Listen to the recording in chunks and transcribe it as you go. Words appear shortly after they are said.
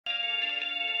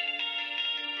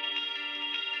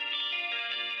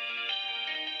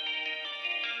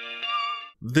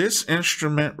This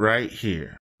instrument right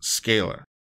here, scalar.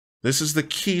 This is the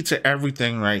key to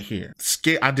everything right here.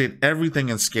 I did everything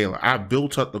in scalar. I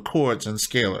built up the chords in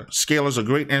scalar. Scalar is a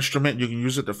great instrument. You can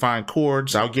use it to find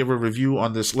chords. I'll give a review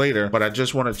on this later, but I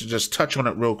just wanted to just touch on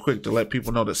it real quick to let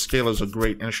people know that scalar is a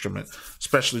great instrument,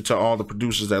 especially to all the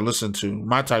producers that listen to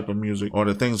my type of music or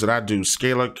the things that I do.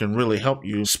 Scalar can really help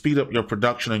you speed up your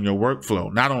production and your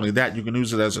workflow. Not only that, you can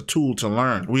use it as a tool to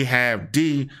learn. We have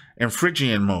D in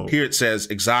Phrygian mode. Here it says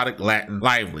exotic, Latin,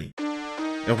 lively.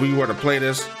 If we were to play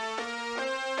this,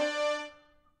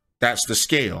 that's the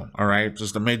scale, all right?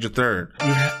 Just the major third.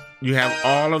 You have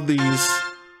all of these.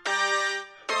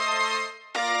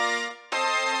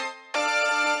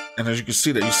 And as you can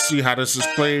see that, you see how this is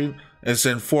played? It's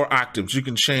in 4 octaves. You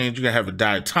can have a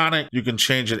diatonic. You can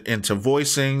change it into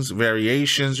voicings,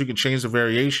 variations. You can change the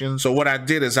variations. So what I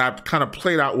did is I kind of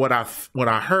played out what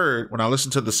I heard when I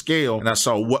listened to the scale, and I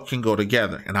saw what can go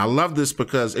together. And I love this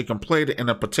because it can play it in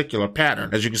a particular pattern.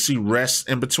 As you can see, rests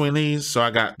in between these. So I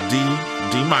got D,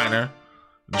 D minor,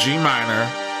 G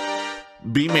minor,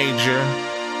 B major,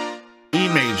 E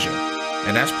major.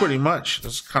 And that's pretty much,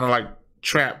 it's kind of like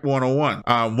Trap 101.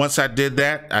 Once I did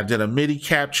that, I did a MIDI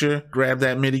capture, grabbed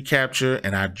that MIDI capture,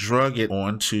 and I drug it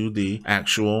onto the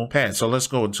actual pad. So let's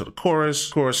go into the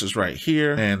chorus. Chorus is right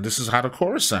here, and this is how the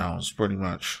chorus sounds pretty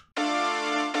much.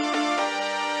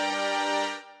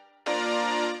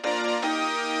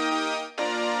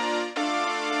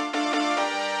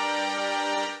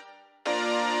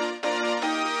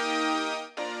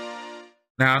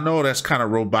 Now, I know that's kind of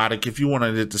robotic. If you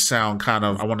wanted it to sound kind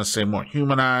of, I want to say more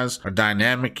humanized or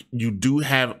dynamic, you do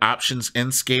have options in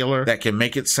scalar that can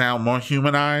make it sound more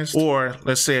humanized. Or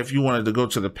let's say if you wanted to go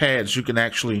to the pads, you can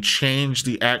actually change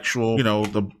the actual,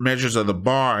 the measures of the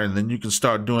bar, and then you can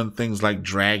start doing things like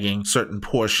dragging certain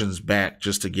portions back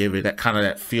just to give it that kind of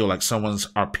that feel like someone's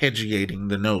arpeggiating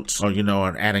the notes, or,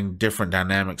 and adding different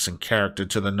dynamics and character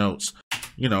to the notes,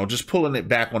 just pulling it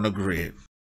back on the grid.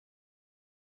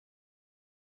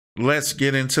 Let's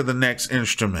get into the next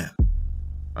instrument,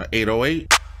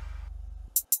 808.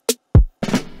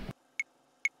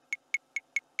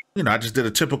 I just did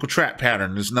a typical trap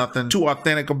pattern. There's nothing too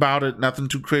authentic about it, nothing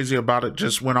too crazy about it.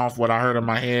 Just went off what I heard in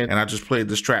my head, and I just played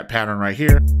this trap pattern right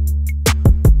here.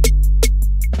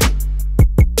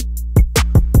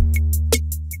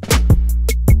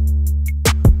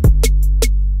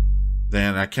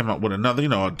 Then I came up with another,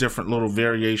 a different little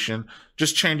variation.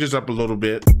 Just changes up a little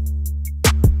bit.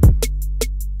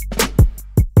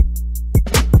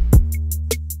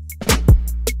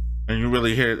 And you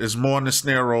really hear it. It's more in the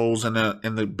snare rolls and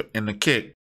the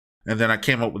kick. And then I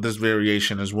came up with this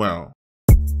variation as well.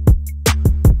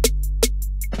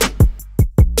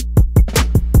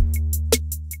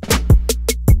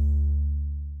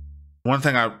 One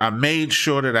thing I made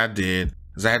sure that I did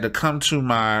is I had to come to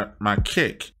my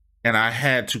kick, and I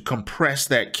had to compress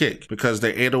that kick because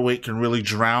the 808 can really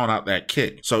drown out that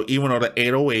kick. So even though the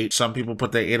 808, some people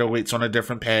put their 808s on a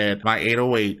different pad, my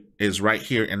 808 is right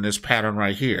here in this pattern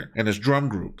right here in this drum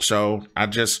group. So I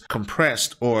just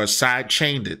compressed or side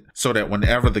chained it so that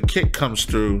whenever the kick comes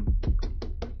through,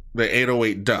 the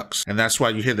 808 ducks. And that's why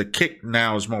you hear the kick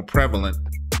now is more prevalent.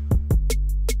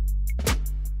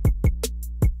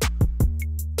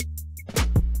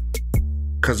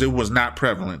 Because it was not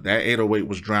prevalent. That 808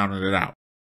 was drowning it out.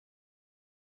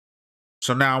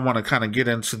 So now I want to kind of get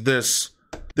into this.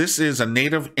 This is a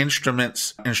Native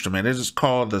Instruments instrument. It is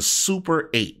called the Super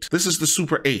 8. This is the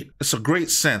Super 8. It's a great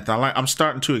synth. I'm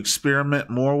starting to experiment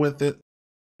more with it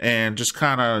and just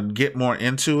kind of get more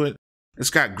into it. It's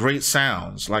got great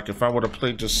sounds. Like if I were to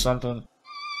play just something.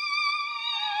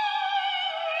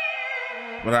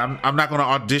 But I'm not going to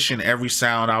audition every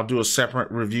sound. I'll do a separate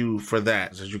review for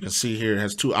that. As you can see here, it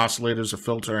has 2 oscillators, a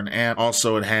filter, and amp.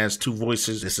 Also, it has 2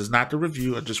 voices. This is not the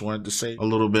review. I just wanted to say a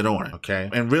little bit on it, okay?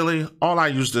 And really, all I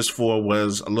used this for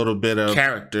was a little bit of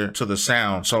character to the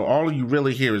sound. So all you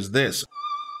really hear is this.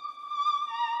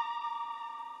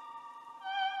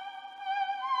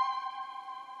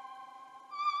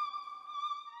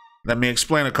 Let me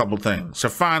explain a couple things. To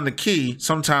find the key,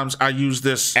 sometimes I use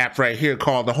this app right here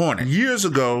called the Hornet. Years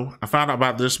ago, I found out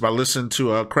about this by listening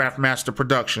to Craft Master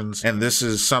Productions, and this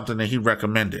is something that he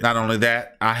recommended. Not only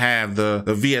that, I have the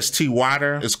VST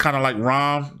Wider. It's kind of like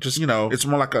ROM, just, it's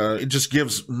more like it just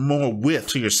gives more width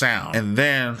to your sound. And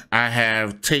then I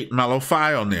have tape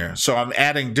Mello-Fi on there. So I'm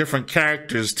adding different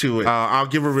characters to it. I'll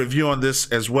give a review on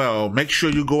this as well. Make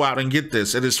sure you go out and get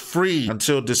this. It is free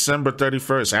until December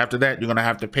 31st. After that, you're going to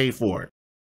have to pay for it.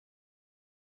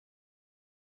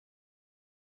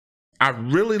 I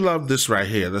really love this right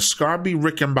here. The Scarbee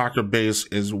Rickenbacker bass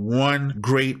is one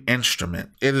great instrument.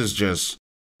 It is just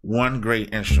One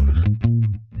great instrument.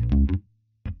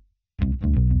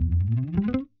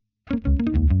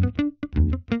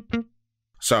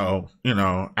 So, you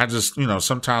know, I just, you know,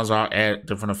 sometimes I'll add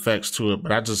different effects to it,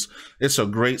 but it's a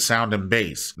great sounding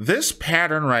bass. This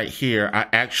pattern right here, I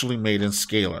actually made in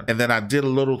Scalar. And then I did a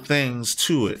little things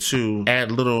to it to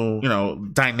add little, you know,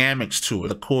 dynamics to it.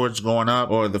 The chords going up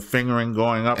or the fingering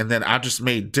going up. And then I just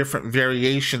made different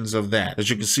variations of that. As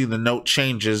you can see, the note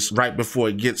changes right before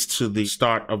it gets to the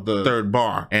start of the third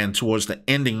bar. And towards the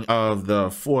ending of the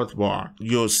fourth bar,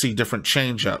 you'll see different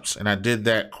change ups. And I did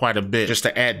that quite a bit just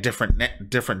to add different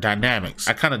dynamics.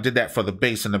 I kind of did that for the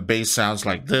bass, and the bass sounds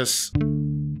like this.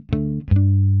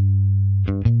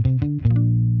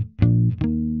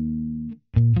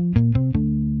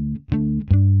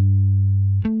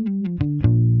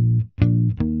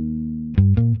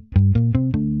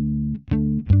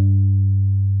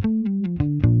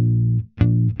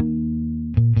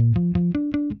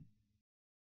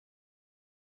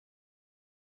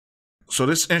 So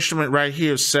this instrument right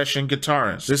here is Session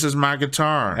Guitarist. This is my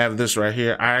guitar. I have this right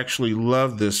here. I actually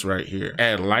love this right here.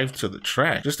 Add life to the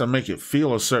track just to make it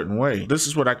feel a certain way. This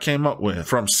is what I came up with.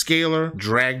 From Scalar,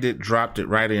 dragged it, dropped it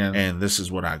right in, and this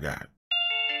is what I got.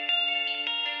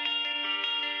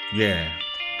 Yeah.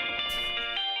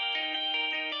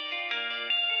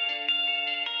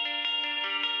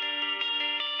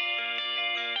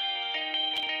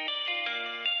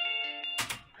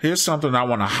 Here's something I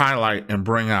want to highlight and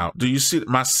bring out. Do you see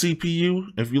my CPU?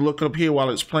 If you look up here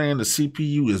while it's playing, the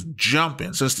CPU is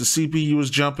jumping. Since the CPU is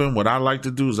jumping, what I like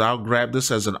to do is I'll grab this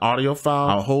as an audio file.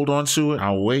 I'll hold on to it.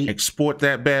 I'll wait, export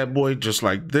that bad boy just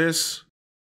like this.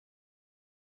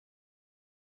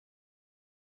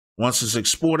 Once it's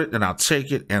exported, then I'll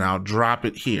take it and I'll drop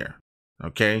it here.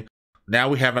 Okay. Now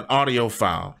we have an audio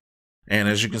file. And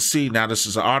as you can see, now this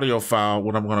is an audio file.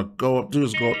 What I'm going to go up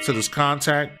to this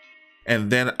contact.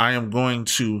 And then I am going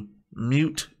to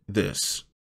mute this.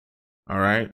 All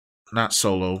right. Not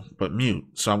solo, but mute.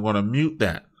 So I'm going to mute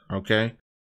that. Okay.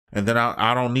 And then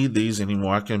I don't need these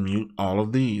anymore. I can mute all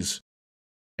of these.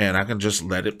 And I can just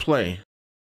let it play.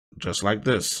 Just like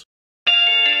this.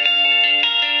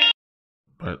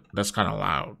 But that's kind of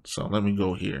loud. So let me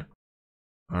go here.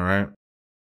 All right.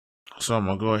 So I'm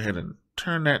going to go ahead and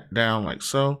turn that down like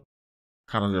so.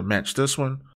 Kind of to match this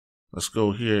one. Let's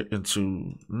go here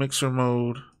into mixer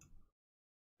mode,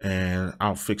 and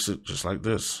I'll fix it just like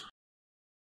this.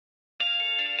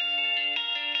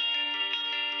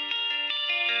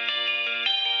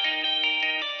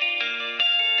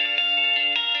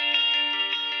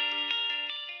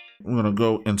 We're going to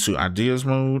go into ideas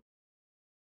mode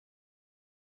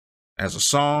as a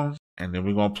song, and then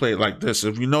we're going to play it like this.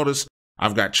 If you notice,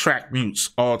 I've got track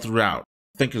mutes all throughout.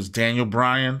 I think it's Daniel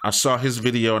Bryan. I saw his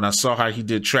video and I saw how he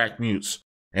did track mutes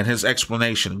and his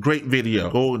explanation. Great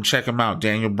video. Go and check him out,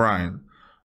 Daniel Bryan.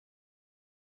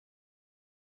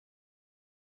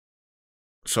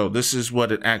 So this is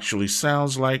what it actually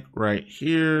sounds like right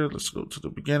here. Let's go to the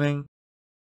beginning.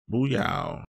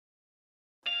 Booyah.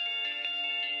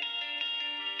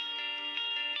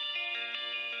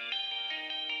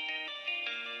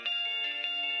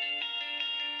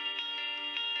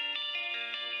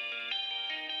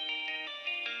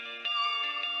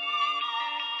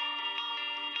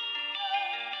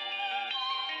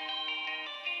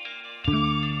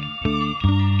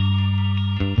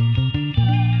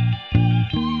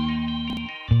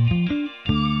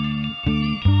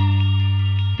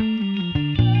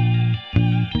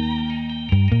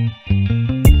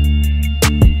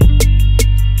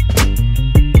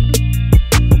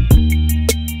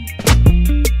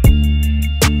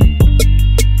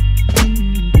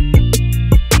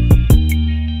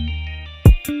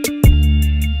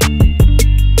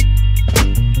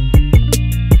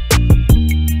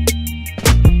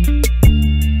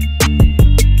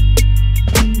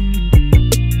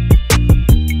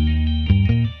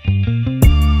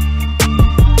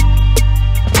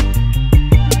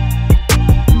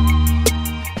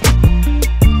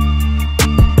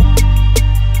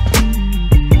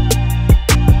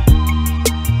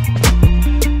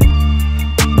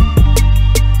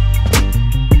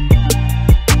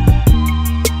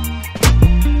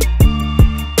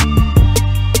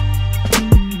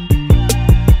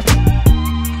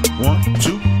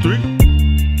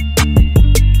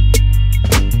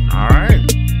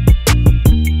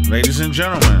 Ladies and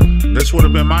gentlemen, this would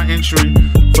have been my entry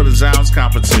for the zZounds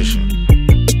competition.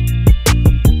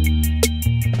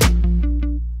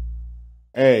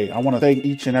 Hey, I want to thank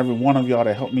each and every one of y'all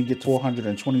that helped me get to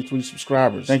 423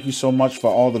 subscribers. Thank you so much for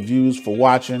all the views, for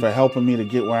watching, for helping me to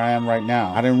get where I am right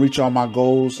now. I didn't reach all my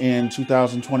goals in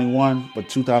 2021, but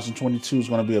 2022 is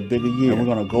going to be a bigger year, and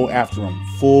we're going to go after them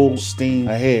full steam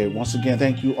ahead. Once again,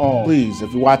 thank you all. Please,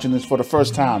 if you're watching this for the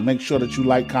first time, make sure that you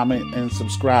like, comment, and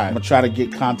subscribe. I'm going to try to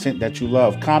get content that you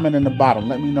love. Comment in the bottom.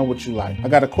 Let me know what you like. I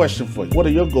got a question for you. What are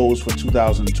your goals for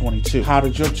 2022? How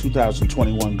did your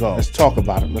 2021 go? Let's talk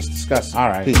about it. Let's discuss it.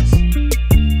 All right.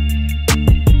 Peace.